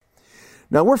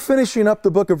Now, we're finishing up the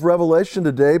book of Revelation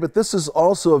today, but this is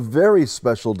also a very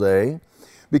special day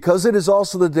because it is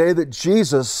also the day that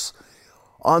Jesus,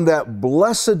 on that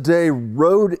blessed day,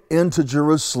 rode into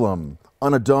Jerusalem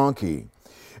on a donkey.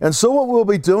 And so what we'll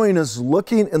be doing is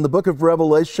looking in the book of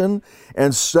Revelation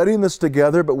and studying this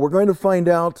together, but we're going to find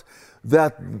out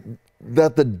that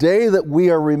the day that we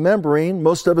are remembering,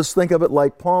 most of us think of it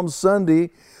like Palm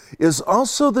Sunday, is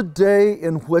also the day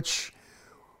in which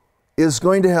is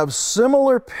going to have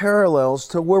similar parallels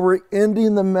to where we're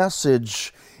ending the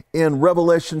message in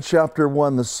Revelation chapter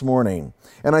 1 this morning.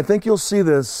 And I think you'll see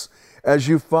this as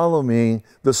you follow me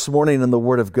this morning in the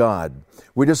Word of God.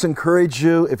 We just encourage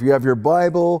you, if you have your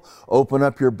Bible, open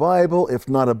up your Bible. If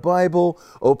not a Bible,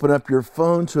 open up your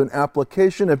phone to an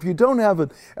application. If you don't have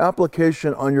an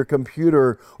application on your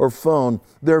computer or phone,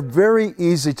 they're very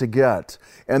easy to get.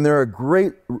 And they're a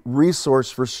great resource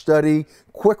for study,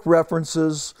 quick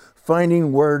references,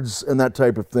 finding words, and that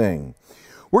type of thing.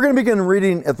 We're going to begin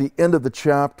reading at the end of the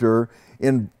chapter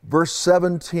in verse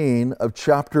 17 of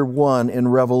chapter 1 in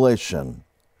Revelation.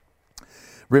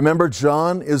 Remember,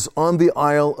 John is on the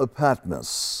Isle of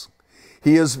Patmos.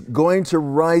 He is going to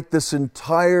write this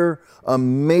entire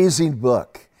amazing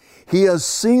book. He has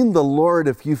seen the Lord.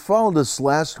 If you followed us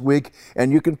last week,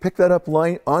 and you can pick that up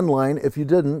online if you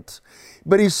didn't,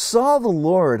 but he saw the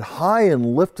Lord high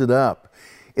and lifted up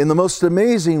in the most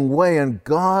amazing way, and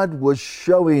God was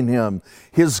showing him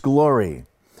his glory.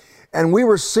 And we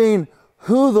were seeing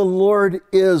who the Lord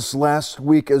is last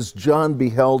week as John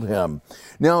beheld him.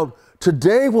 Now,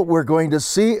 today what we're going to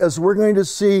see is we're going to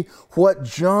see what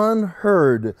John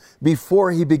heard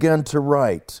before he began to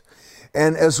write.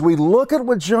 And as we look at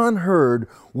what John heard,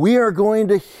 we are going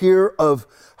to hear of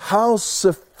how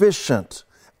sufficient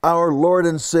our Lord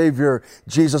and Savior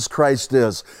Jesus Christ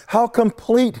is, how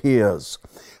complete he is,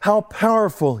 how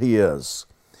powerful he is.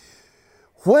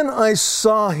 When I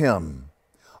saw him,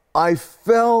 I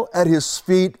fell at his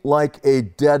feet like a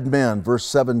dead man, verse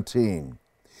 17.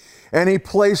 And he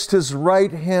placed his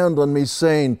right hand on me,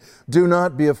 saying, "Do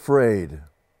not be afraid.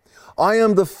 I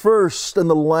am the first and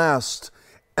the last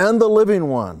and the living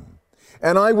one.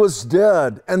 And I was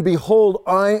dead, and behold,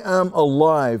 I am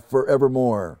alive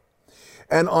forevermore.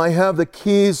 And I have the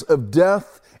keys of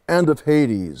death and of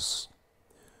Hades."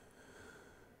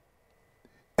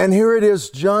 And here it is,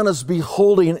 John is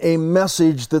beholding a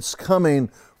message that's coming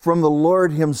from the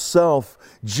Lord himself,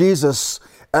 Jesus,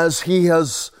 as he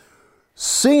has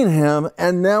seen him,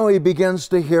 and now he begins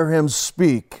to hear him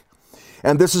speak.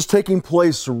 And this is taking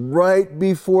place right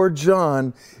before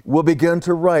John will begin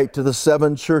to write to the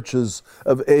 7 churches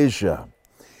of Asia.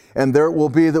 And there it will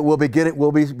be that we'll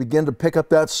begin to pick up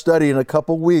that study in a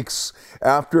couple weeks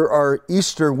after our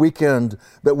Easter weekend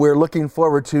that we're looking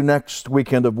forward to next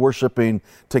weekend of worshiping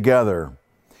together.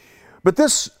 But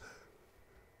this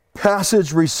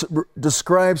passage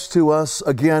describes to us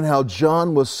again how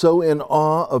John was so in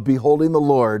awe of beholding the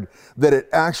Lord that it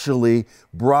actually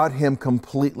brought him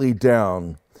completely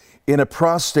down in a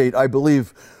prostrate, I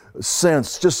believe,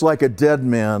 sense, just like a dead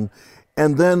man.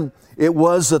 And then it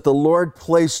was that the Lord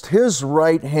placed his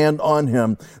right hand on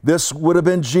him. This would have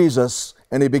been Jesus,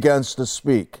 and he begins to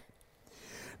speak.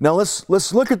 Now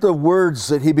let's look at the words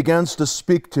that he begins to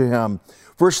speak to him.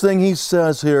 First thing he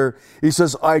says here, he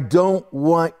says, "I don't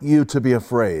want you to be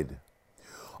afraid."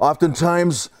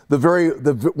 Oftentimes,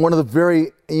 one of the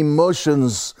very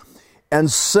emotions and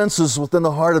senses within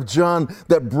the heart of John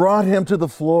that brought him to the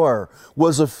floor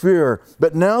was a fear.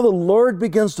 But now the Lord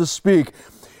begins to speak,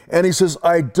 and he says,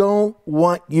 "I don't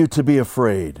want you to be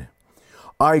afraid.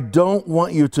 I don't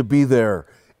want you to be there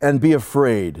and be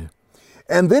afraid."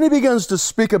 And then he begins to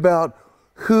speak about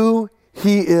who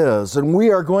he is. And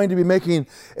we are going to be making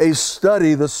a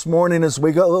study this morning as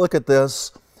we go look at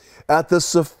this, at the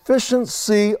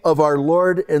sufficiency of our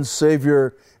Lord and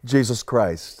Savior, Jesus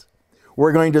Christ.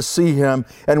 We're going to see him,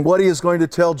 and what he is going to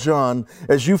tell John,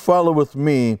 as you follow with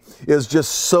me, is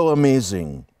just so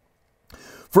amazing.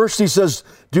 First, he says,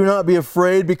 "Do not be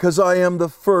afraid, because I am the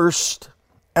first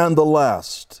and the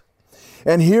last."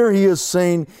 And here he is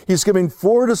saying, he's giving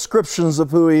 4 descriptions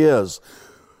of who he is.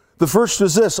 The first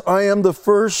is this: I am the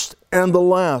first and the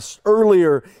last.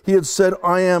 Earlier, he had said,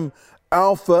 I am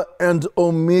Alpha and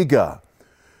Omega,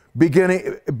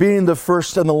 being the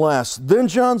first and the last. Then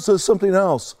John says something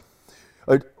else,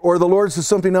 or the Lord says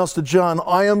something else to John: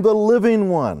 I am the living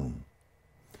one.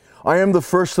 I am the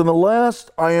first and the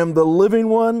last. I am the living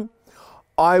one.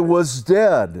 I was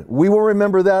dead. We will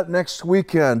remember that next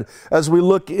weekend as we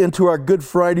look into our Good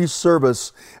Friday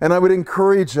service. And I would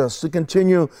encourage us to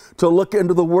continue to look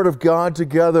into the Word of God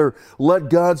together. Let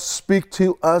God speak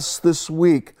to us this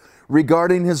week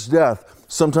regarding his death.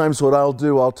 Sometimes what I'll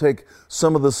do, I'll take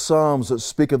some of the Psalms that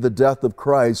speak of the death of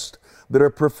Christ that are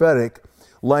prophetic,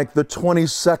 like the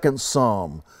 22nd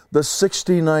Psalm, the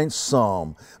 69th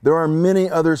Psalm. There are many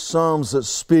other Psalms that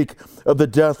speak of the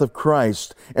death of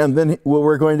Christ. And then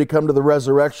we're going to come to the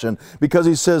resurrection, because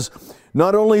he says,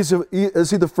 not only is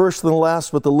he the first and the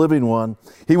last, but the living one.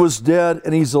 He was dead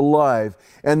and he's alive.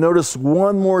 And notice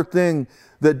one more thing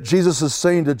that Jesus is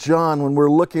saying to John when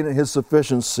we're looking at his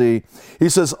sufficiency. He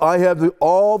says, I have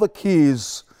all the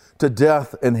keys to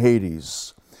death and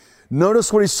Hades.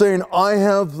 Notice what he's saying, I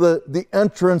have the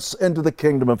entrance into the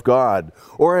kingdom of God.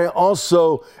 Or I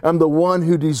also am the one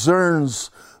who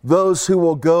discerns those who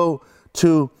will go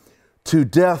to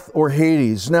death or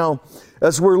Hades. Now,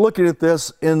 as we're looking at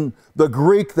this, in the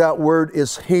Greek, that word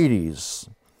is Hades.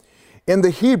 In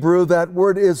the Hebrew, that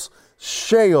word is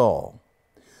Sheol.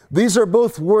 These are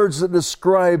both words that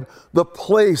describe the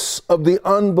place of the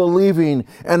unbelieving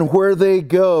and where they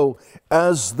go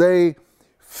as they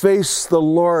face the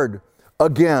Lord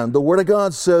again. The Word of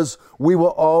God says we will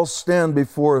all stand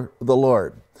before the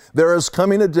Lord. There is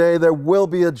coming a day, there will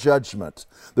be a judgment.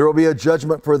 There will be a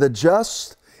judgment for the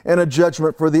just and a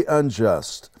judgment for the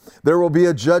unjust. There will be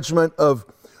a judgment of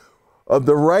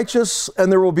the righteous, and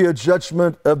there will be a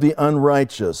judgment of the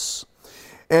unrighteous.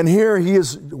 And here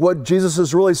what Jesus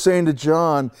is really saying to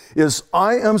John is,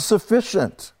 I am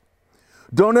sufficient.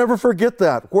 Don't ever forget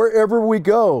that. Wherever we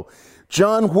go,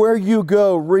 John, where you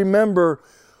go, remember,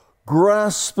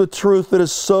 grasp the truth that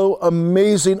is so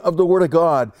amazing of the Word of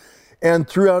God, and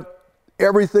throughout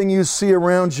everything you see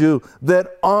around you,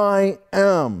 that I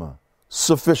am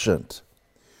sufficient.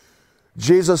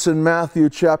 Jesus in Matthew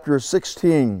chapter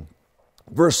 16,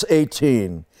 verse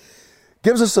 18,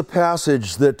 gives us a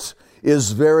passage that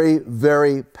is very,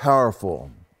 very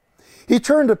powerful. He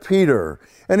turned to Peter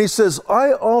and he says,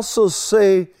 I also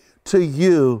say to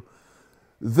you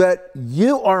that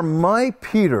you are my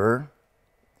Peter,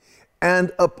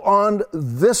 and upon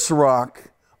this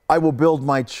rock I will build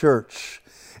my church,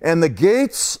 and the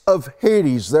gates of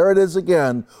Hades, there it is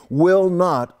again, will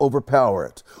not overpower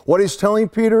it. What he's telling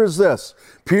Peter is this: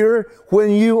 Peter,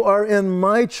 when you are in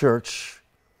my church,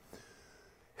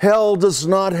 hell does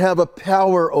not have a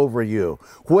power over you.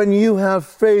 When you have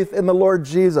faith in the Lord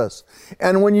Jesus,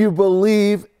 and when you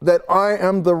believe that I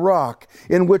am the rock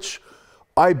in which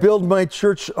I build my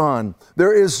church on,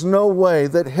 there is no way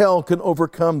that hell can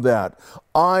overcome that.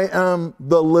 I am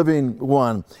the living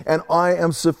one, and I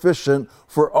am sufficient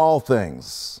for all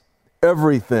things,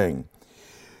 everything.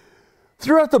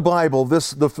 Throughout the Bible,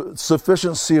 the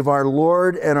sufficiency of our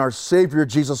Lord and our Savior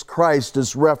Jesus Christ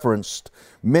is referenced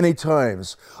many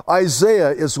times. Isaiah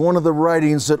is one of the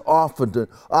writings that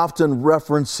often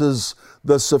references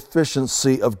the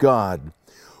sufficiency of God.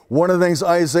 One of the things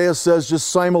Isaiah says just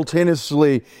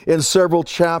simultaneously in several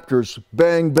chapters,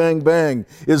 bang, bang, bang,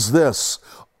 is this: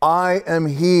 I am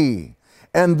He,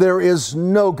 and there is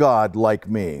no God like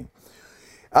me.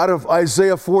 Out of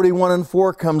Isaiah 41 and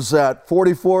 4 comes that,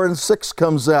 44 and 6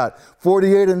 comes that,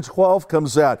 48 and 12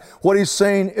 comes that. What he's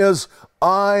saying is,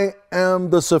 I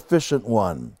am the sufficient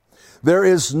one. There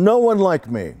is no one like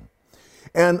me.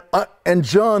 And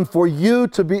John, for you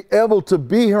to be able to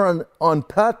be here on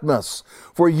Patmos,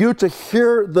 for you to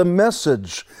hear the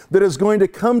message that is going to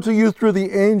come to you through the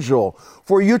angel,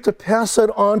 for you to pass it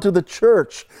on to the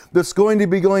church that's going to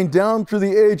be going down through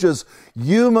the ages,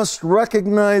 you must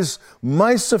recognize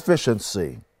my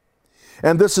sufficiency.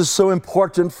 And this is so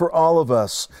important for all of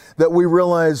us, that we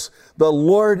realize the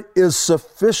Lord is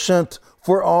sufficient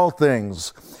for all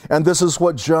things. And this is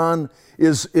what John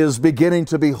is beginning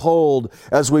to behold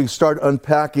as we start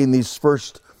unpacking these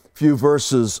first few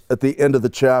verses at the end of the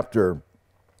chapter.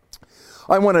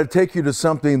 I want to take you to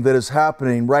something that is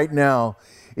happening right now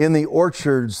in the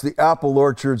orchards, the apple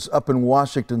orchards up in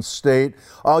Washington State.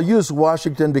 I'll use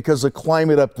Washington because the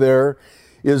climate up there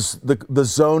is the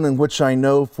zone in which I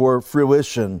know for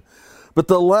fruition. But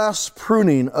the last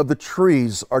pruning of the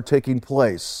trees are taking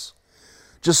place.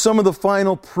 Just some of the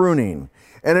final pruning.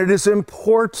 And it is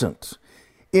important,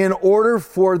 in order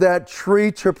for that tree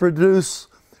to produce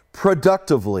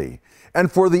productively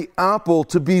and for the apple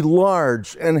to be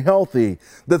large and healthy,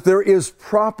 that there is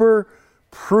proper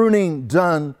pruning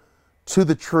done to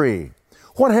the tree.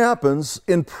 What happens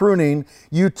in pruning?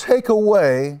 You take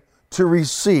away to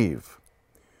receive.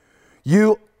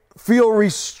 You feel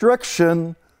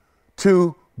restriction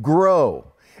to grow.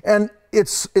 And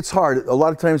it's hard. A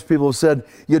lot of times people have said,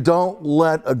 you don't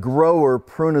let a grower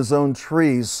prune his own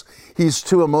trees. He's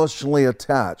too emotionally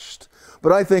attached.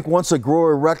 But I think once a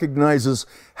grower recognizes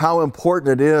how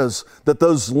important it is that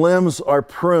those limbs are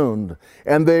pruned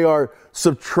and they are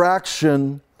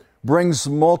subtraction brings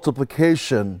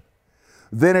multiplication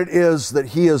than it is that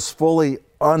he is fully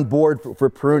on board for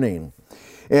pruning.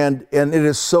 And it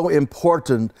is so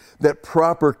important that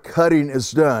proper cutting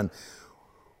is done.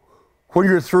 When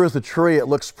you're through with a tree, it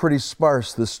looks pretty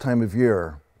sparse this time of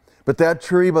year. But that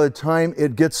tree, by the time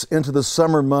it gets into the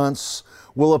summer months,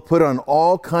 will have put on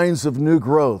all kinds of new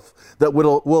growth that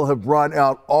will have brought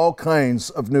out all kinds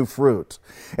of new fruit.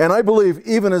 And I believe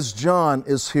even as John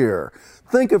is here,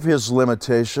 think of his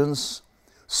limitations,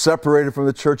 separated from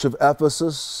the church of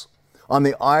Ephesus, on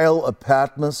the Isle of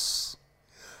Patmos,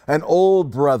 an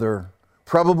old brother,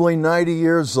 probably 90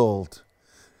 years old,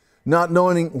 not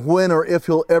knowing when or if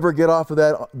he'll ever get off of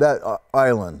that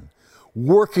island,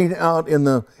 working out in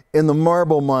the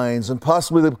marble mines and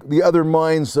possibly the other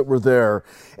mines that were there.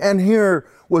 And here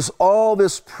was all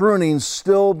this pruning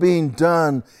still being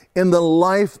done in the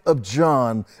life of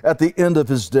John at the end of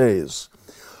his days.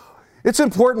 It's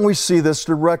important we see this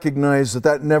to recognize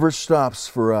that never stops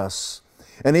for us.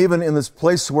 And even in this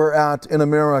place we're at in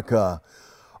America,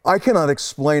 I cannot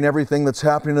explain everything that's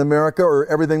happening in America or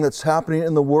everything that's happening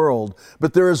in the world,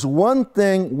 but there is one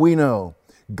thing we know: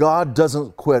 God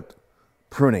doesn't quit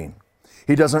pruning.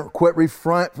 He doesn't quit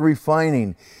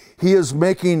refining. He is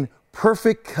making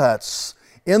perfect cuts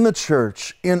in the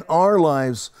church, in our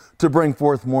lives, to bring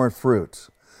forth more fruit.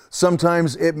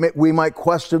 Sometimes we might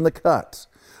question the cut,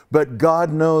 but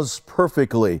God knows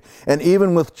perfectly. And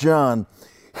even with John,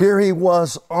 here he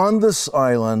was on this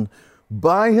island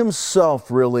by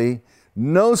himself, really,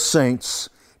 no saints,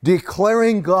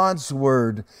 declaring God's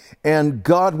word, and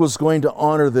God was going to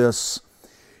honor this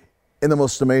in the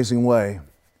most amazing way.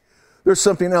 There's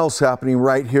something else happening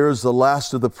right here as the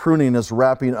last of the pruning is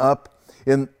wrapping up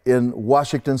in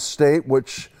Washington State,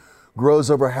 which grows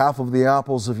over half of the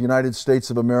apples of the United States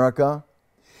of America.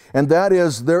 And that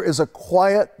is, there is a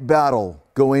quiet battle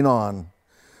going on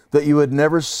that you would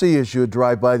never see as you would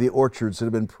drive by the orchards that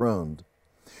have been pruned.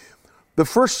 The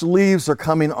first leaves are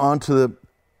coming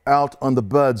out on the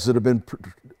buds that have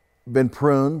been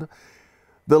pruned.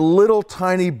 The little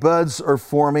tiny buds are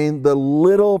forming. The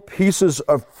little pieces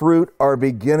of fruit are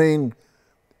beginning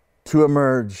to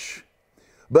emerge.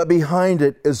 But behind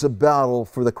it is a battle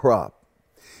for the crop.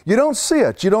 You don't see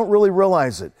it. You don't really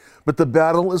realize it. But the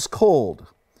battle is cold.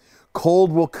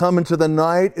 Cold will come into the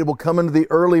night. It will come into the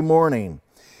early morning.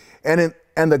 And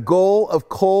the goal of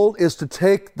cold is to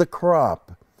take the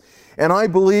crop. And I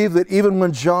believe that even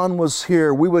when John was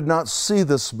here, we would not see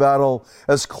this battle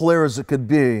as clear as it could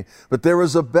be. But there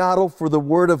was a battle for the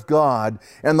Word of God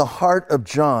and the heart of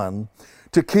John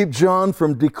to keep John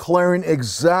from declaring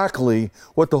exactly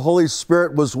what the Holy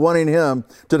Spirit was wanting him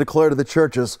to declare to the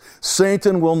churches.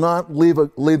 Satan will not leave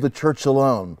the church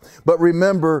alone. But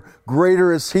remember,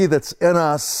 greater is he that's in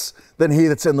us than he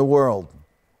that's in the world.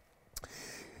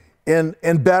 In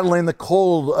battling the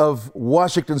cold of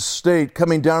Washington State,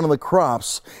 coming down on the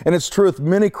crops, and it's true with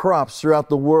many crops throughout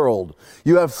the world,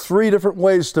 you have three different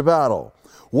ways to battle.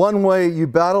 One way you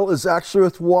battle is actually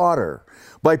with water,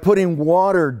 by putting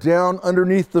water down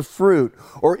underneath the fruit,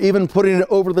 or even putting it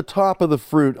over the top of the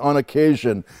fruit on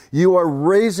occasion. You are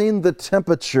raising the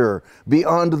temperature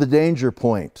beyond the danger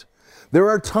point. There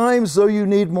are times, though, you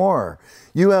need more.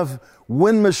 You have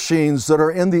wind machines that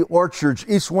are in the orchards,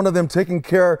 each one of them taking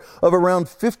care of around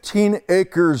 15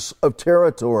 acres of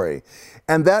territory.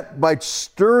 And that by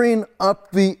stirring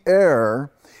up the air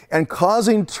and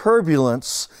causing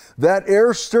turbulence, that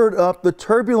air stirred up, the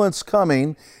turbulence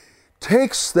coming,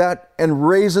 takes that and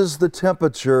raises the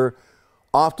temperature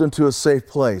often to a safe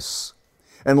place.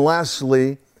 And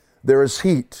lastly, there is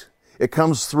heat. It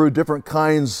comes through different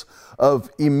kinds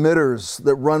of emitters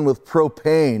that run with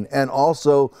propane and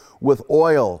also with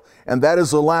oil. And that is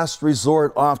the last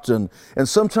resort often. And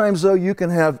sometimes, though, you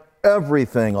can have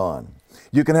everything on.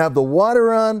 You can have the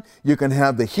water on, you can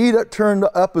have the heat turned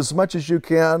up as much as you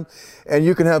can, and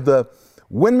you can have the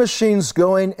wind machines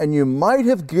going, and you might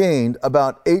have gained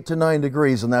about 8 to 9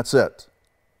 degrees, and that's it.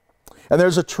 And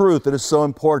there's a truth that is so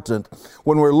important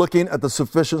when we're looking at the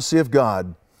sufficiency of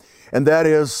God, and that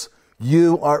is,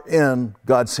 you are in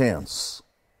God's hands.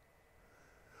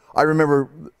 I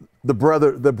remember the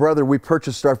brother we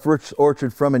purchased our first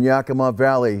orchard from in Yakima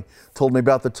Valley told me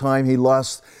about the time he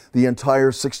lost the entire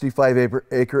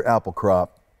 65-acre apple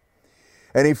crop.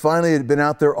 And he finally had been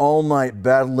out there all night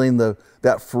battling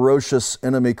that ferocious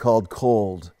enemy called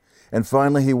cold. And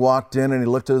finally he walked in and he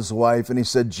looked at his wife and he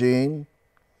said, "Jean,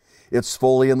 it's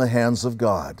fully in the hands of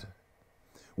God.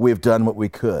 We have done what we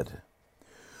could."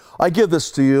 I give this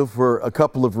to you for a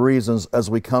couple of reasons as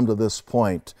we come to this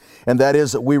point, and that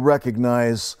is that we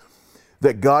recognize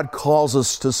that God calls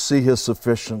us to see His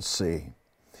sufficiency,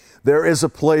 There is a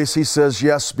place, he says,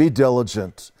 yes, be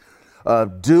diligent.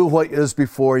 Do what is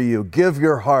before you. Give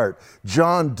your heart.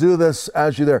 John, do this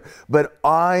as you're there. But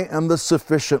I am the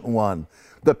sufficient one.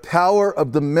 The power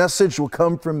of the message will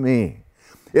come from me.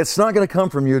 It's not going to come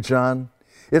from you, John.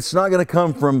 It's not going to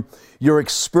come from your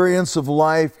experience of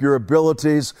life, your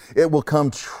abilities. It will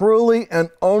come truly and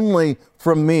only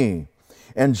from me.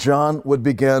 And John would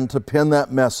begin to pen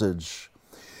that message.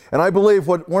 And I believe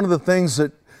one of the things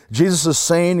that Jesus is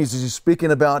saying, he's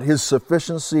speaking about his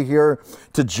sufficiency here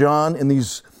to John in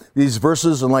these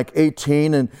verses in like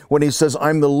 18. And when he says,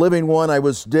 I'm the living one, I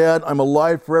was dead, I'm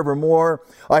alive forevermore,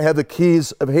 I have the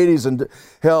keys of Hades and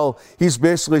hell. He's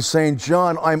basically saying,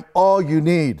 John, I'm all you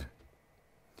need.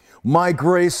 My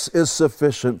grace is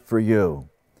sufficient for you.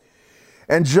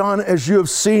 And John, as you have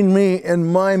seen me in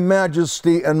my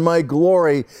majesty and my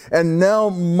glory, and now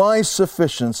my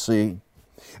sufficiency,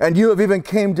 and you have even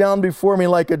came down before me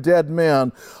like a dead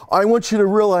man, I want you to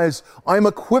realize I'm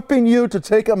equipping you to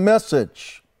take a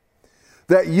message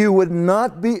that you would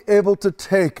not be able to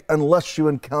take unless you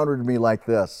encountered me like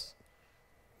this.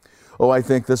 Oh, I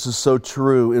think this is so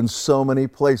true in so many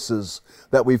places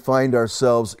that we find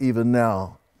ourselves even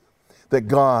now, that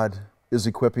God is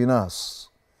equipping us,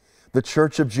 the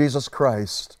Church of Jesus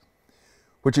Christ,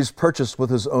 which He's purchased with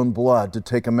His own blood, to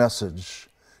take a message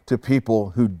to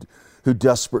people who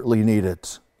desperately need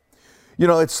it. You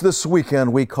know, it's this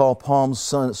weekend we call Palm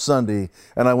Sunday,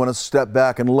 and I want to step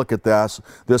back and look at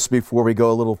this before we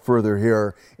go a little further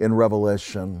here in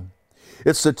Revelation.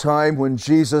 It's the time when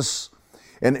Jesus,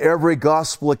 in every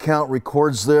gospel account,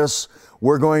 records this.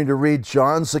 We're going to read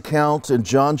John's account in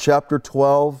John chapter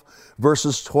 12,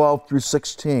 verses 12 through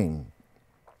 16.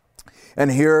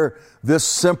 And here, this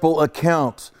simple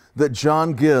account that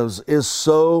John gives is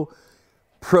so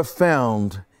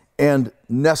profound and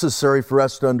necessary for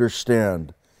us to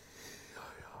understand.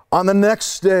 On the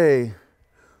next day,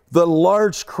 the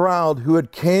large crowd who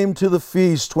had came to the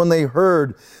feast when they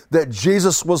heard that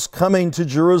Jesus was coming to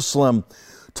Jerusalem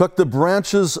took the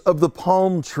branches of the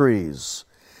palm trees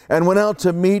and went out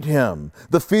to meet him.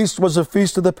 The feast was a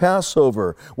feast of the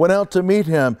Passover. Went out to meet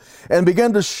him and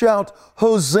began to shout,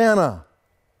 Hosanna!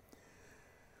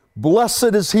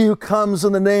 Blessed is he who comes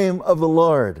in the name of the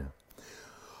Lord.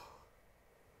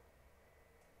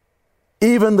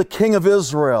 Even the King of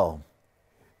Israel,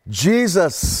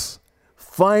 Jesus,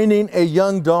 finding a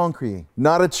young donkey,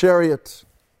 not a chariot,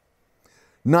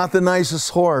 not the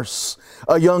nicest horse,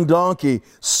 a young donkey,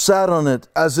 sat on it,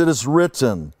 as it is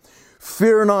written,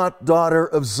 Fear not, daughter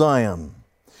of Zion.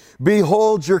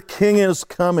 Behold, your king is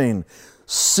coming,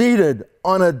 seated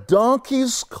on a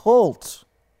donkey's colt.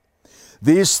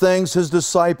 These things his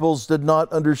disciples did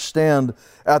not understand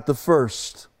at the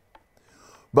first.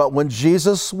 But when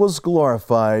Jesus was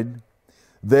glorified,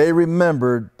 they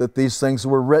remembered that these things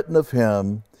were written of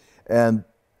him and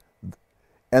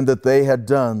that they had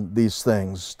done these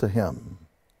things to him.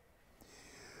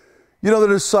 You know, the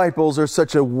disciples are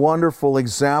such a wonderful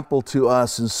example to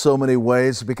us in so many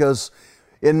ways, because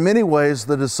in many ways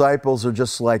the disciples are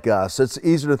just like us. It's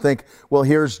easy to think, well,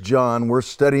 here's John, we're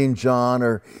studying John,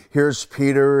 or here's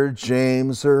Peter or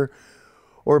James or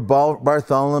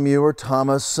Bartholomew or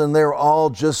Thomas, and they're all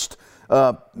just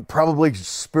probably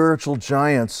spiritual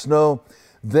giants. No,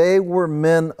 they were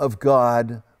men of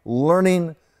God,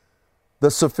 learning the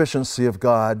sufficiency of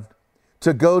God,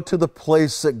 to go to the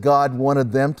place that God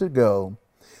wanted them to go,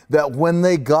 that when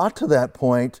they got to that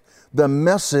point, the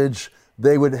message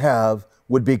they would have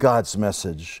would be God's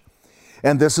message.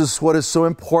 And this is what is so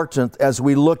important as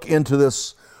we look into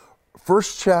this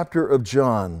first chapter of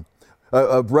John,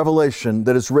 of Revelation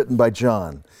that is written by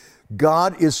John.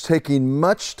 God is taking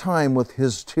much time with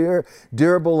his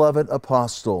dear beloved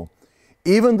apostle,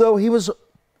 even though he was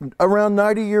around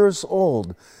 90 years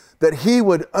old, that he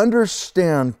would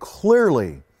understand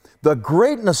clearly the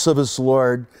greatness of his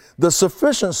Lord, the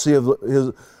sufficiency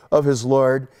of his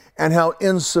Lord, and how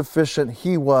insufficient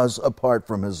he was apart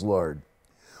from his Lord.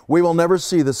 We will never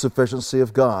see the sufficiency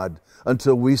of God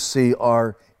until we see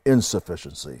our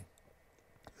insufficiency.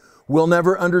 We'll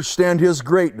never understand his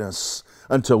greatness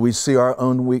until we see our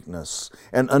own weakness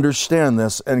and understand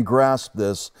this and grasp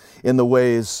this in the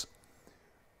ways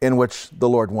in which the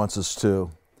Lord wants us to.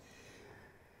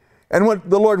 And what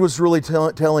the Lord was really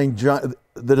telling John,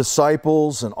 the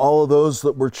disciples and all of those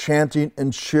that were chanting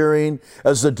and cheering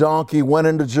as the donkey went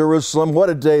into Jerusalem, what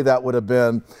a day that would have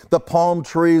been. The palm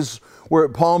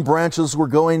branches were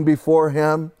going before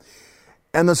him,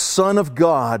 and the Son of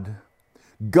God,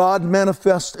 God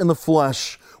manifest in the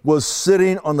flesh, was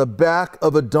sitting on the back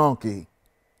of a donkey.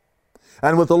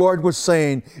 And what the Lord was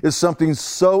saying is something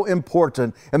so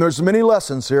important. And there's many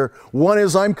lessons here. One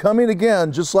is I'm coming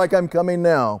again, just like I'm coming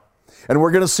now. And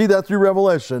we're going to see that through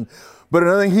Revelation. But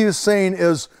another thing he is saying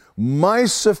is, my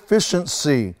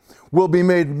sufficiency will be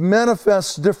made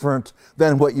manifest different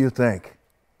than what you think.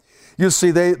 You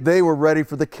see, they were ready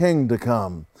for the king to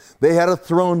come. They had a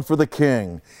throne for the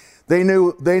king. They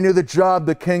knew the job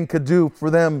the king could do for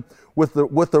them with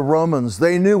the Romans.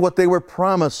 They knew what they were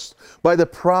promised by the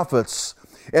prophets.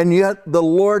 And yet the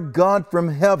Lord God from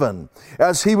heaven,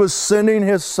 as he was sending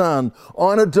his son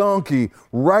on a donkey,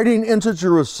 riding into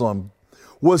Jerusalem,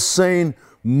 was saying,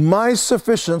 my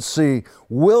sufficiency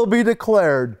will be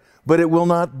declared, but it will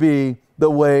not be the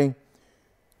way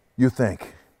you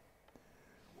think.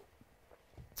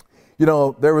 You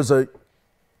know, there was a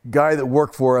guy that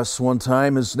worked for us one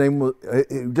time. His name was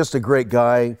just a great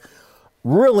guy.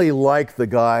 Really liked the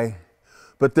guy.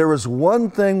 But there was one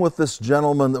thing with this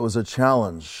gentleman that was a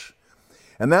challenge.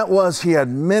 And that was he had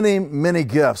many, many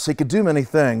gifts. He could do many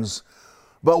things.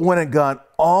 But when it got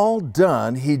all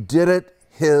done, he did it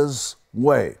his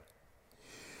way.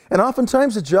 And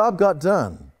oftentimes the job got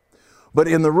done. But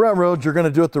in the railroad, you're going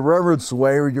to do it the railroad's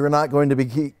way, or you're not going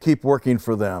to keep working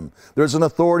for them. There's an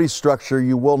authority structure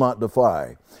you will not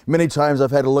defy. Many times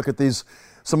I've had to look at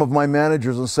some of my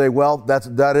managers and say, well,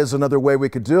 that is another way we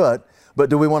could do it, but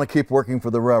do we want to keep working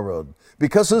for the railroad?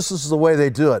 Because this is the way they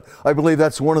do it. I believe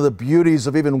that's one of the beauties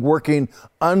of even working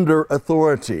under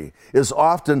authority, is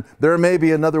often there may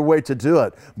be another way to do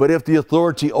it, but if the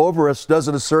authority over us does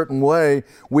it a certain way,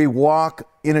 we walk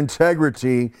in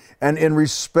integrity and in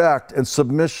respect and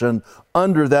submission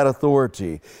under that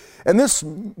authority. And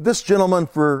this gentleman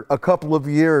for a couple of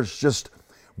years just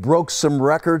broke some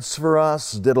records for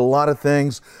us, did a lot of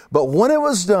things, but when it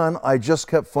was done, I just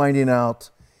kept finding out,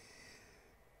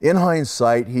 in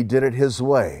hindsight, he did it his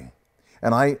way.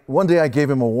 And one day I gave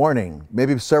him a warning,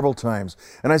 maybe several times.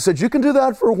 And I said, you can do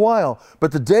that for a while,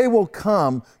 but the day will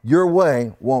come, your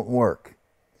way won't work.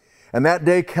 And that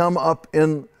day came up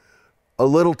in a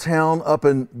little town up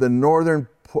in the northern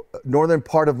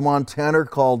part of Montana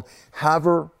called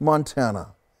Havre, Montana.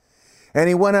 And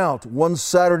he went out one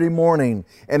Saturday morning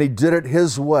and he did it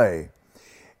his way.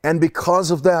 And because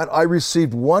of that, I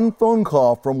received one phone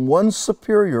call from one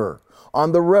superior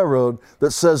on the railroad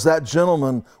that says that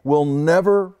gentleman will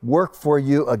never work for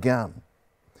you again.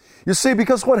 You see,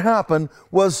 because what happened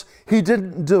was he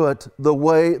didn't do it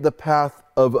the path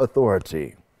of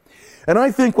authority. And I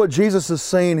think what Jesus is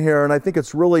saying here, and I think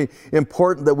it's really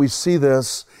important that we see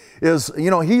this, is,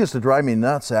 he used to drive me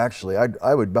nuts, actually.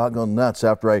 I would about go nuts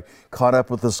after I caught up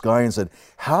with this guy and said,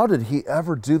 how did he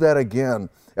ever do that again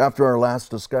after our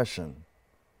last discussion?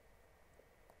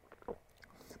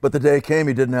 But the day came,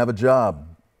 he didn't have a job.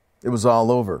 It was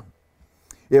all over.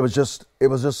 It was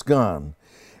just gone.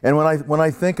 And when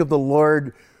I think of the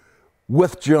Lord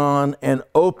with John and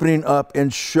opening up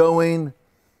and showing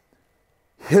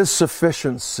his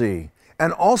sufficiency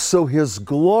and also his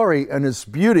glory and his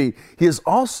beauty, he is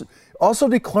also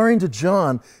declaring to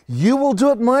John, you will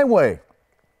do it my way.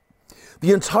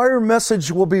 The entire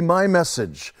message will be my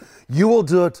message. You will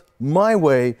do it my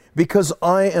way because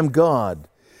I am God.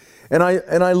 And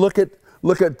I look at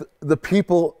the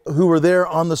people who were there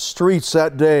on the streets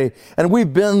that day, and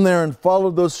we've been there and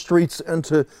followed those streets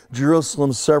into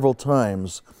Jerusalem several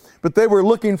times. But they were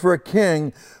looking for a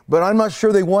king, but I'm not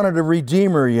sure they wanted a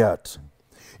redeemer yet.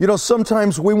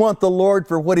 Sometimes we want the Lord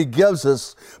for what he gives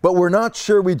us, but we're not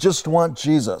sure we just want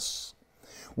Jesus.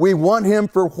 We want him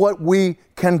for what we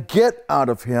can get out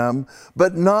of him,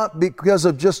 but not because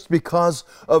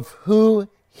of who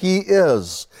he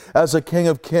is as a King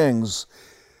of Kings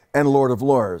and Lord of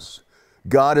Lords.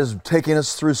 God is taking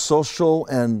us through social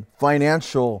and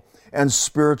financial and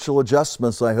spiritual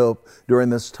adjustments, I hope, during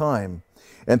this time.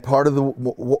 And part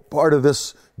of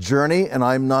this journey, and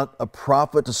I'm not a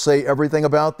prophet to say everything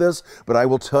about this, but I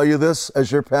will tell you this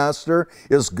as your pastor,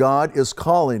 is God is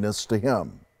calling us to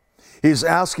him. He's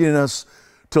asking us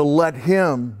to let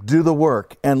him do the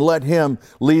work and let him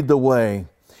lead the way.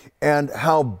 And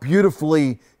how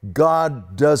beautifully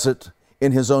God does it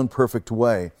in his own perfect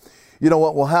way. You know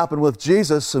what will happen with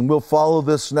Jesus, and we'll follow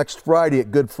this next Friday at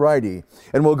Good Friday,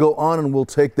 and we'll go on and we'll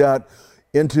take that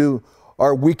into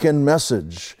our weekend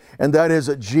message, and that is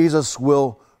that Jesus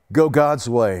will go God's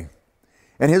way.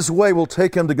 And his way will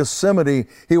take him to Gethsemane.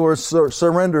 He will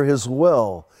surrender his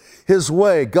will. His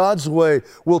way, God's way,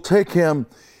 will take him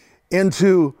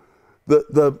into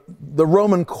the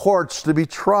Roman courts to be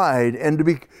tried and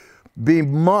to be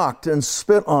mocked and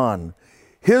spit on.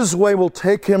 His way will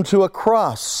take him to a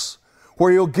cross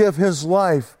where he'll give his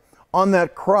life on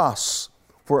that cross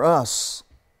for us.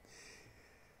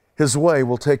 his way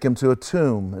will take him to a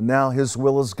tomb, and now his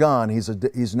will is gone.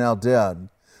 He's now dead,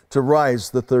 to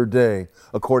rise the third day,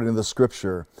 according to the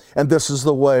Scripture. And this is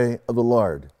the way of the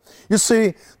Lord. You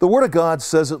see, the Word of God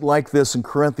says it like this in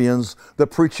Corinthians: the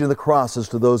preaching of the cross is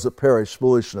to those that perish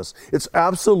foolishness. It's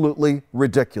absolutely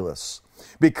ridiculous,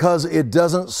 because it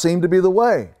doesn't seem to be the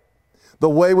way. The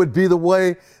way would be the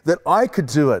way that I could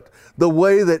do it, the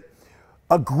way that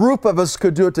a group of us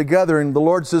could do it together. And the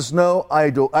Lord says, no,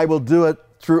 I will do it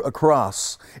through a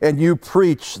cross. And you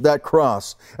preach that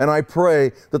cross. And I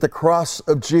pray that the cross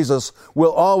of Jesus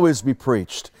will always be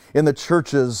preached in the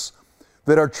churches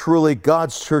that are truly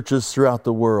God's churches throughout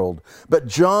the world. But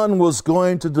John was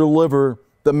going to deliver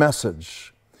the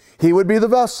message. He would be the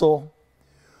vessel,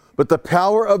 but the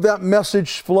power of that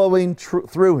message flowing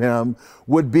through him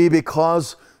would be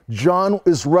because John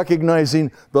is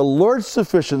recognizing the Lord's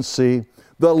sufficiency,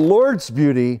 the Lord's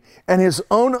beauty, and his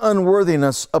own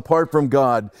unworthiness apart from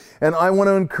God. And I want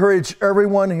to encourage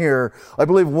everyone here. I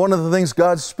believe one of the things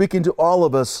God's speaking to all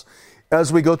of us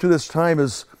as we go through this time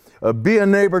is be a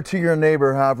neighbor to your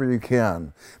neighbor however you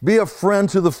can. Be a friend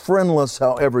to the friendless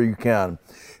however you can.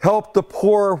 Help the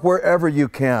poor wherever you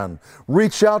can.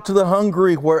 Reach out to the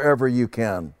hungry wherever you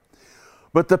can.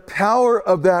 But the power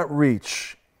of that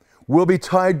reach will be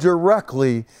tied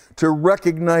directly to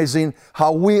recognizing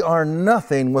how we are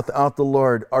nothing without the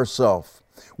Lord ourselves.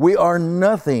 We are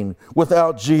nothing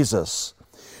without Jesus.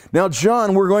 Now,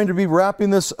 John, we're going to be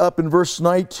wrapping this up in verse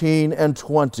 19 and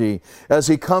 20 as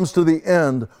he comes to the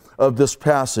end of this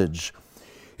passage.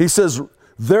 He says,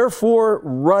 therefore,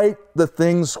 write the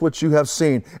things which you have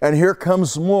seen. And here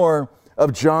comes more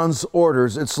of John's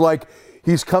orders. It's like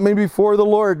he's coming before the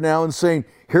Lord now and saying,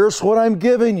 here's what I'm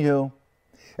giving you,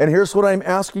 and here's what I'm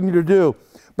asking you to do.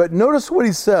 But notice what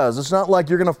he says. It's not like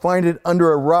you're going to find it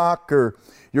under a rock or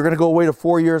you're going to go away to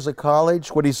 4 years of college.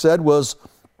 What he said was,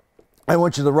 I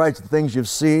want you to write the things you've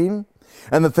seen,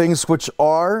 and the things which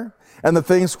are, and the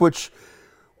things which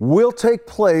will take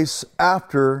place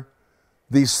after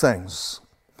these things.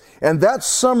 And that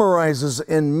summarizes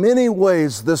in many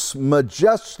ways this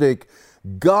majestic,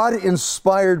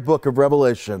 God-inspired book of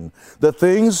Revelation. The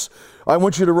things, I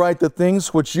want you to write the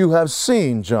things which you have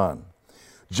seen, John.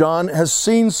 John has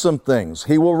seen some things.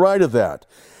 He will write of that.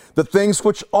 The things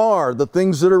which are, the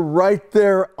things that are right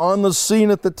there on the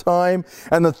scene at the time,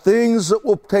 and the things that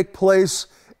will take place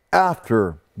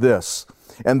after this.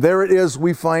 And there it is,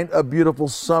 we find a beautiful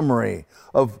summary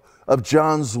of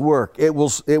John's work. It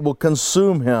will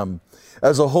consume him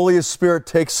as the Holy Spirit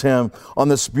takes him on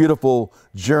this beautiful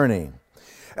journey.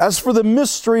 As for the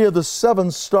mystery of the 7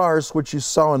 stars which you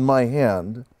saw in my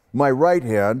hand, my right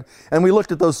hand, and we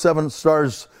looked at those 7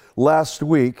 stars last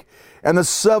week, and the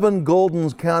 7 golden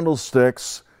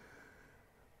candlesticks,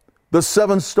 the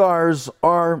 7 stars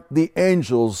are the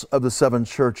angels of the 7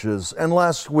 churches. And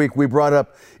last week we brought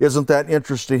up, isn't that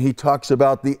interesting? He talks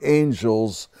about the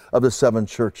angels of the 7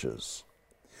 churches.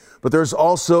 But there's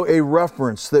also a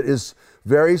reference that is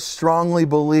very strongly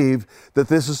believed that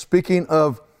this is speaking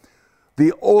of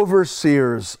the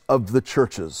overseers of the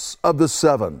churches, of the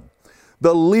 7.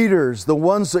 The leaders, the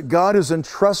ones that God has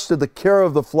entrusted the care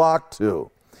of the flock to.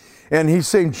 And he's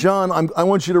saying, John, I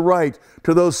want you to write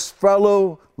to those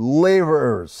fellow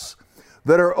laborers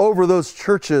that are over those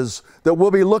churches that we'll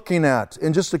be looking at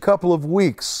in just a couple of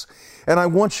weeks. And I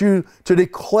want you to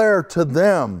declare to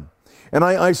them, and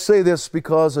I say this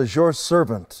because as your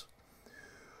servant,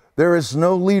 there is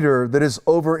no leader that is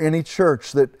over any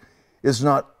church that is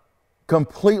not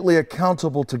completely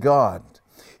accountable to God.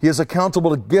 He is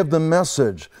accountable to give the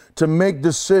message, to make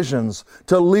decisions,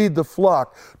 to lead the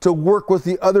flock, to work with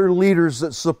the other leaders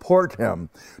that support him,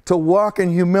 to walk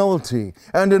in humility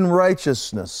and in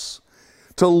righteousness,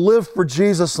 to live for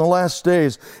Jesus in the last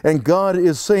days. And God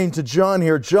is saying to John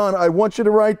here, John, I want you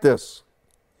to write this.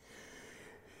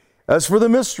 As for the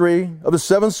mystery of the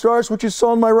 7 stars which you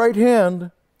saw in my right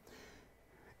hand,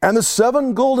 and the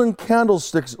 7 golden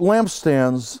candlesticks,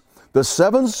 lampstands, the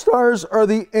 7 stars are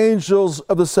the angels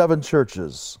of the 7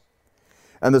 churches,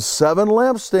 and the 7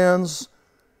 lampstands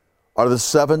are the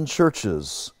 7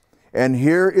 churches. And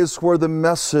here is where the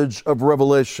message of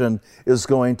Revelation is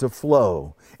going to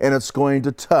flow, and it's going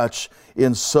to touch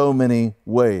in so many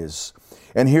ways.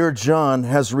 And here John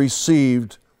has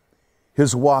received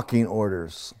his walking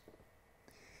orders.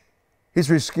 He's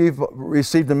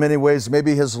received in many ways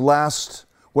maybe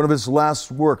one of his last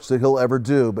works that he'll ever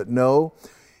do, but no.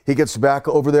 He gets back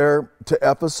over there to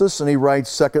Ephesus and he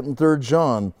writes 2nd and 3rd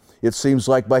John it seems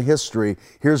like by history.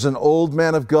 Here's an old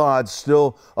man of God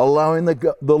still allowing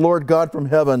the Lord God from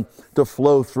heaven to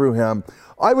flow through him.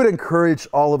 I would encourage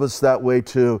all of us that way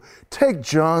too. Take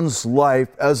John's life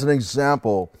as an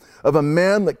example of a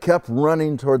man that kept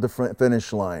running toward the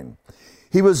finish line.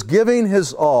 He was giving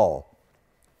his all.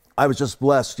 I was just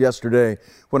blessed yesterday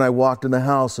when I walked in the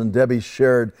house and Debbie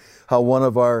shared how one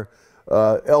of our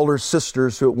elder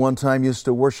sisters who at one time used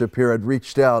to worship here had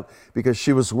reached out because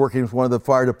she was working with one of the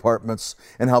fire departments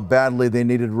and how badly they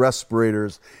needed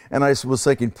respirators. And I was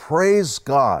thinking, praise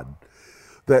God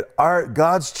that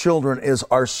God's children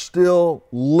are still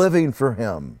living for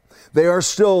Him. They are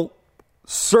still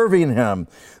serving Him.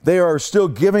 They are still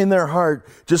giving their heart,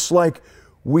 just like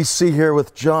we see here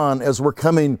with John as we're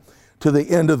coming to the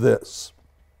end of this.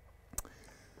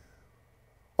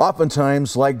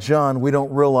 Oftentimes, like John, we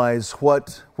don't realize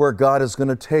where God is going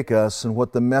to take us and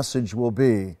what the message will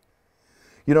be.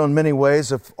 You know, in many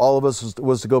ways, if all of us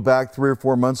was to go back 3 or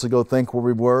 4 months ago, think where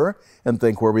we were and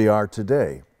think where we are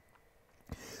today.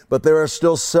 But there are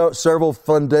still several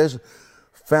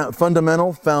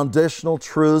fundamental, foundational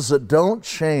truths that don't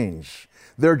change.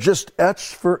 They're just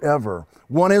etched forever.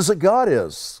 One is that God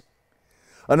is.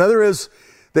 Another is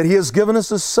that He has given us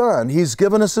His Son. He's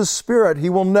given us His Spirit. He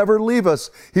will never leave us.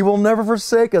 He will never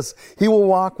forsake us. He will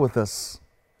walk with us.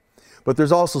 But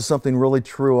there's also something really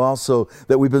true also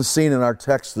that we've been seeing in our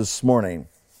text this morning,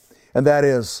 and that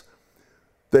is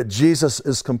that Jesus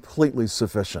is completely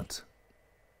sufficient.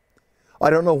 I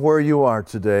don't know where you are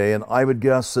today, and I would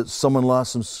guess that someone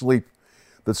lost some sleep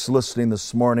that's listening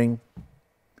this morning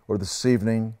or this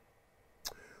evening.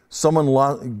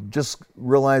 Someone just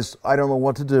realized, I don't know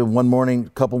what to do. One morning, a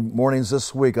couple mornings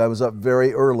this week, I was up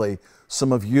very early.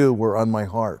 Some of you were on my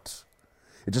heart.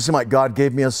 It just seemed like God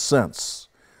gave me a sense.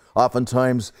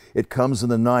 Oftentimes, it comes in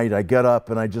the night. I get up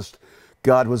and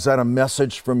God, was that a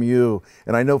message from you?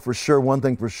 And I know for sure, one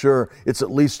thing for sure, it's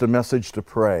at least a message to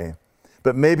pray.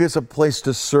 But maybe it's a place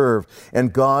to serve.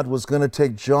 And God was going to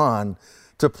take John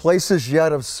to places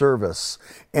yet of service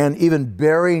and even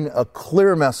bearing a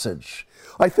clear message.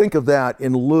 I think of that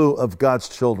in lieu of God's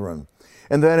children.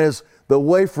 And that is the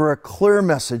way for a clear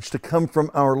message to come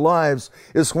from our lives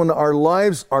is when our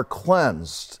lives are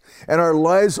cleansed and our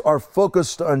lives are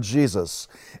focused on Jesus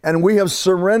and we have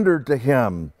surrendered to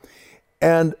Him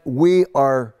and we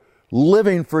are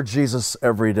living for Jesus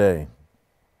every day.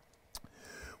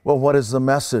 Well, what is the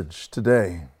message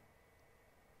today?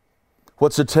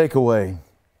 What's the takeaway?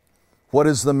 What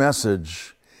is the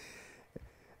message?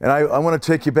 And I want to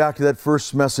take you back to that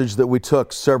first message that we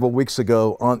took several weeks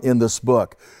ago in this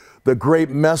book. The great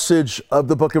message of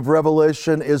the book of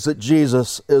Revelation is that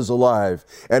Jesus is alive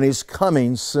and He's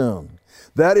coming soon.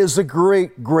 That is a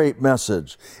great, great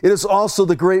message. It is also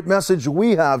the great message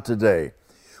we have today.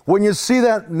 When you see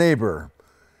that neighbor,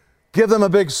 give them a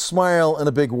big smile and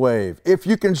a big wave. If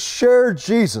you can share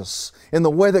Jesus in the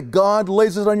way that God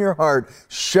lays it on your heart,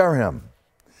 share Him.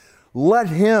 Let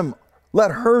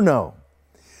her know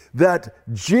that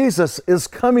Jesus is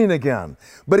coming again,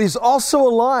 but He's also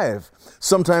alive.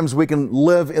 Sometimes we can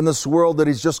live in this world that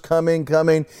He's just coming.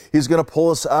 He's going to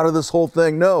pull us out of this whole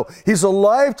thing. No, He's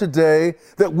alive today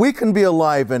that we can be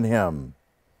alive in Him.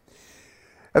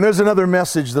 And there's another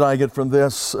message that I get from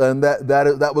this, and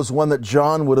that was one that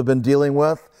John would have been dealing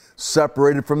with,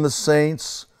 separated from the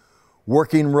saints,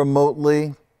 working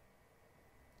remotely,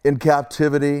 in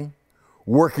captivity,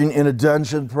 working in a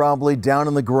dungeon probably, down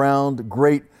in the ground,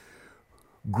 great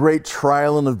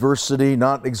trial and adversity,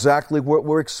 not exactly what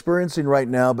we're experiencing right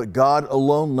now, but God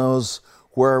alone knows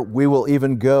where we will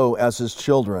even go as His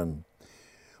children.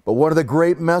 But one of the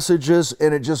great messages,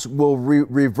 and it just will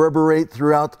reverberate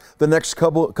throughout the next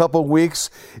couple weeks,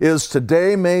 is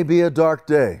today may be a dark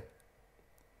day.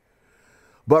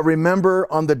 But remember,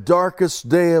 on the darkest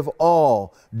day of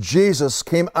all, Jesus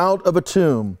came out of a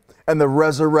tomb and the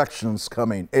resurrection's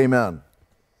coming. Amen.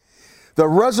 The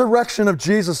resurrection of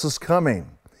Jesus is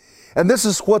coming. And this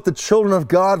is what the children of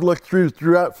God look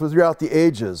throughout the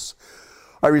ages.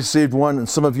 I received one, and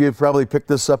some of you have probably picked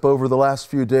this up over the last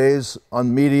few days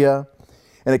on media,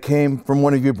 and it came from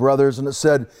one of you brothers, and it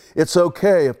said, it's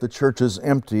okay if the church is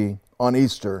empty on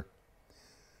Easter.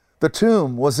 The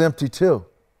tomb was empty too.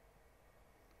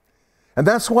 And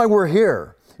that's why we're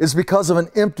here, is because of an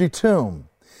empty tomb.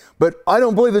 But I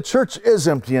don't believe the church is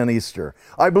empty on Easter.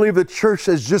 I believe the church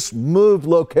has just moved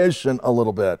location a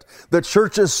little bit. The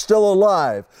church is still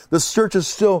alive. The church is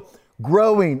still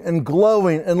growing and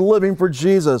glowing and living for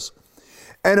Jesus.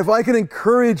 And if I can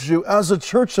encourage you as a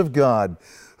church of God,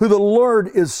 who the Lord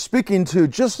is speaking to,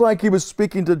 just like He was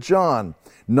speaking to John,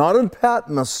 not in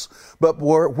Patmos, but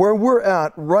where we're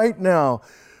at right now,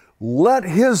 Let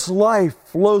His life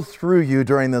flow through you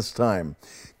during this time.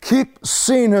 Keep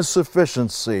seeing His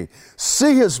sufficiency.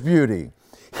 See His beauty.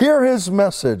 Hear His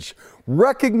message.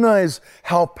 Recognize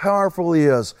how powerful He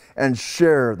is and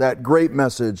share that great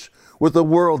message with the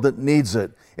world that needs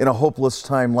it in a hopeless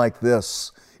time like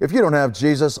this. If you don't have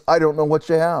Jesus, I don't know what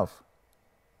you have.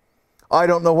 I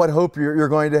don't know what hope you're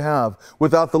going to have.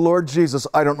 Without the Lord Jesus,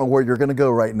 I don't know where you're going to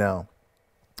go right now.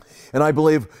 And I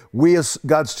believe we as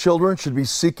God's children should be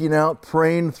seeking out,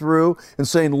 praying through, and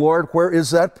saying, Lord, where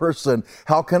is that person?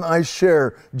 How can I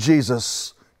share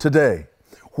Jesus today?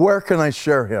 Where can I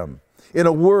share Him? In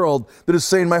a world that is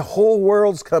saying, my whole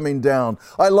world's coming down.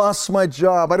 I lost my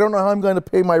job. I don't know how I'm going to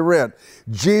pay my rent.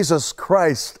 Jesus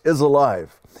Christ is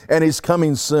alive, and He's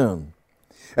coming soon.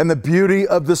 And the beauty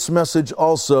of this message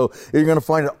also, you're going to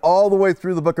find it all the way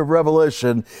through the book of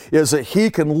Revelation, is that He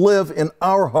can live in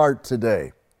our heart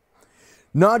today.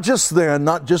 Not just then,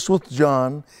 not just with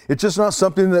John. It's just not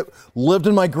something that lived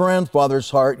in my grandfather's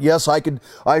heart. Yes,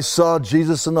 I saw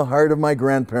Jesus in the heart of my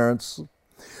grandparents.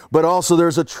 But also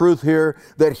there's a truth here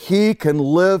that He can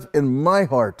live in my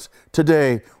heart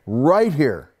today, right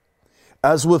here.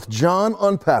 As with John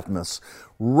on Patmos,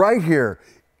 right here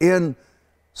in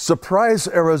Surprise,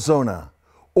 Arizona,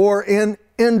 or in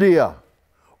India,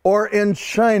 or in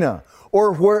China,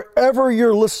 or wherever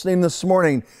you're listening this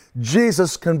morning,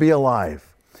 Jesus can be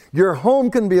alive. Your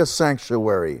home can be a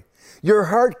sanctuary. Your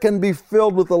heart can be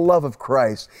filled with the love of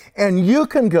Christ. And you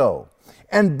can go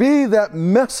and be that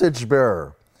message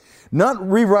bearer. Not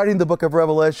rewriting the book of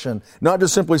Revelation, not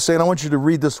just simply saying, I want you to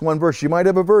read this one verse. You might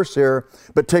have a verse here,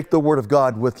 but take the Word of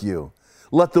God with you.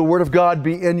 Let the Word of God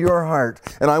be in your heart.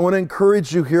 And I want to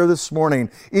encourage you here this morning,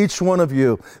 each one of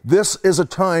you, this is a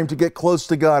time to get close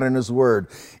to God and His Word.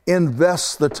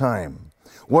 Invest the time.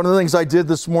 One of the things I did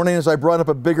this morning is I brought up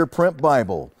a bigger print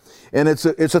Bible. And it's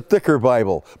a thicker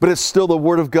Bible, but it's still the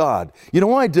Word of God. You know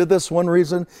why I did this? One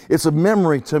reason? It's a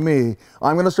memory to me.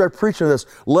 I'm going to start preaching this.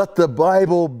 Let the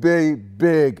Bible be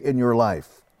big in your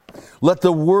life. Let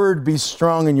the Word be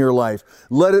strong in your life.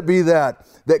 Let it be that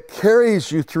carries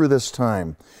you through this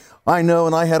time. I know,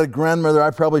 and I had a grandmother,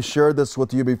 I probably shared this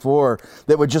with you before,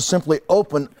 that would just simply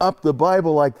open up the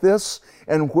Bible like this,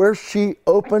 and where she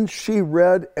opened, she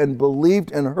read and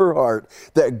believed in her heart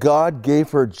that God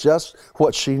gave her just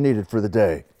what she needed for the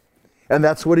day. And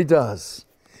that's what He does.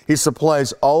 He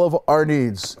supplies all of our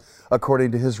needs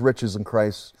according to His riches in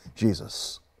Christ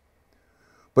Jesus.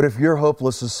 But if you're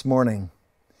hopeless this morning,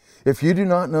 if you do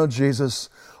not know Jesus,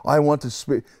 I want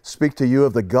to speak to you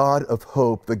of the God of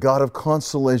hope, the God of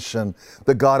consolation,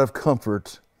 the God of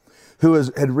comfort, who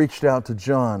had reached out to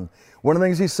John. One of the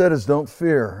things He said is, don't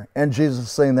fear. And Jesus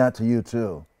is saying that to you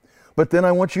too. But then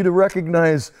I want you to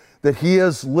recognize that He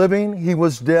is living, He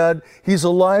was dead, He's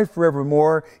alive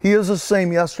forevermore. He is the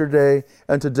same yesterday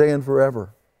and today and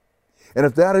forever. And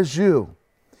if that is you,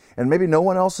 and maybe no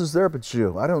one else is there but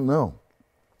you, I don't know.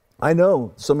 I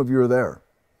know some of you are there.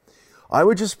 I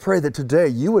would just pray that today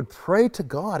you would pray to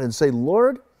God and say,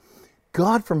 Lord,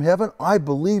 God from heaven, I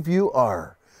believe You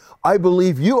are. I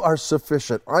believe You are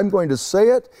sufficient. I'm going to say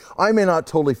it. I may not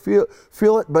totally feel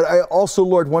it, but I also,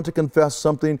 Lord, want to confess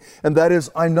something, and that is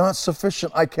I'm not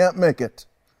sufficient. I can't make it.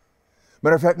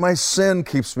 Matter of fact, my sin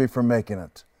keeps me from making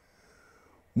it.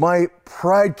 My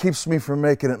pride keeps me from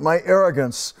making it. My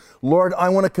arrogance. Lord, I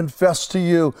want to confess to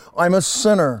You I'm a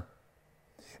sinner,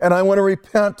 and I want to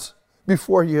repent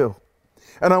before You.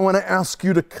 And I want to ask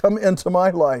You to come into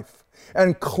my life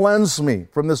and cleanse me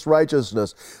from this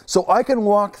righteousness so I can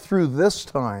walk through this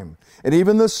time and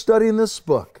even this study in this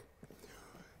book,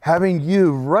 having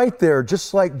You right there,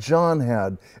 just like John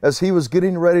had as he was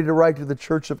getting ready to write to the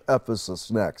church of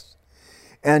Ephesus next,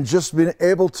 and just being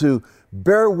able to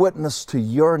bear witness to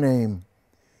Your name.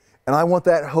 And I want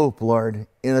that hope, Lord,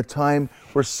 in a time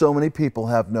where so many people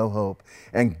have no hope,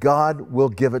 and God will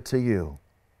give it to you.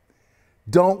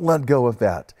 Don't let go of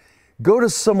that. Go to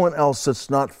someone else that's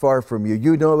not far from you.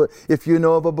 If you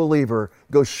know of a believer,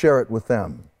 go share it with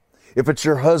them. If it's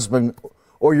your husband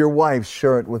or your wife,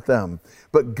 share it with them.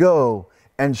 But go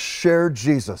and share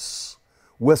Jesus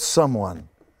with someone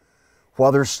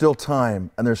while there's still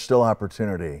time and there's still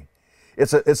opportunity.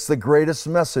 It's the greatest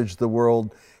message the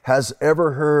world has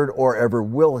ever heard or ever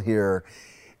will hear.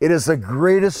 It is the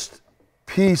greatest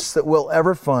peace that we'll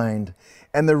ever find.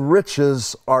 And the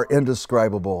riches are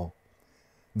indescribable.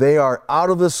 They are out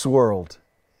of this world,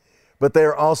 but they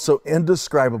are also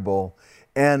indescribable.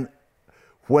 And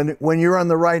when you're on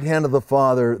the right hand of the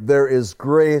Father, there is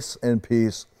grace and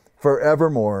peace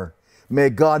forevermore. May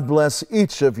God bless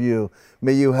each of you.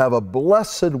 May you have a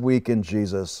blessed week in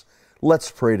Jesus.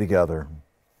 Let's pray together.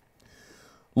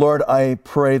 Lord, I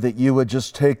pray that you would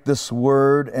just take this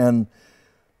word and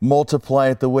multiply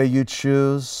it the way you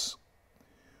choose.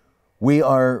 We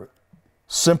are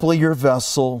simply your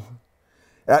vessel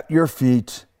at your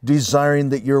feet, desiring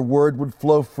that your word would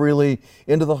flow freely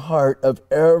into the heart of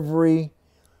every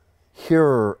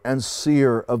hearer and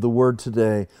seer of the word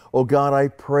today. Oh God, I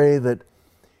pray that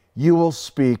you will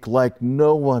speak like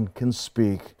no one can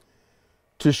speak,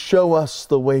 to show us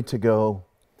the way to go,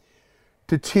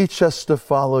 to teach us to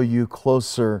follow you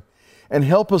closer, and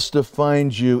help us to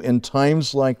find you in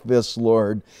times like this,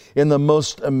 Lord, in the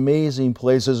most amazing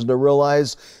places, and to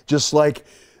realize, just like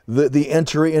the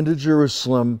entry into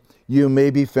Jerusalem, you may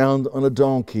be found on a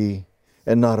donkey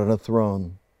and not on a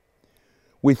throne.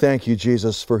 We thank you,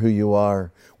 Jesus, for who you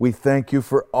are. We thank you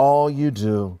for all you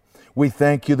do. We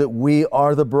thank you that we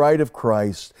are the bride of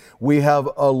Christ. We have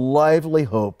a lively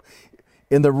hope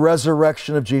in the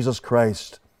resurrection of Jesus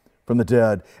Christ from the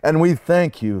dead. And we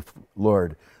thank you,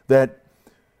 Lord, that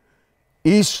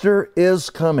Easter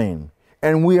is coming,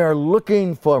 and we are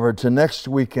looking forward to next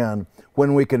weekend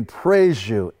when we can praise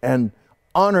you and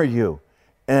honor you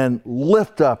and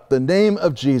lift up the name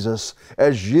of Jesus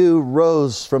as you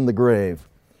rose from the grave.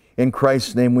 In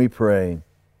Christ's name we pray.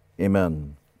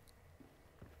 Amen.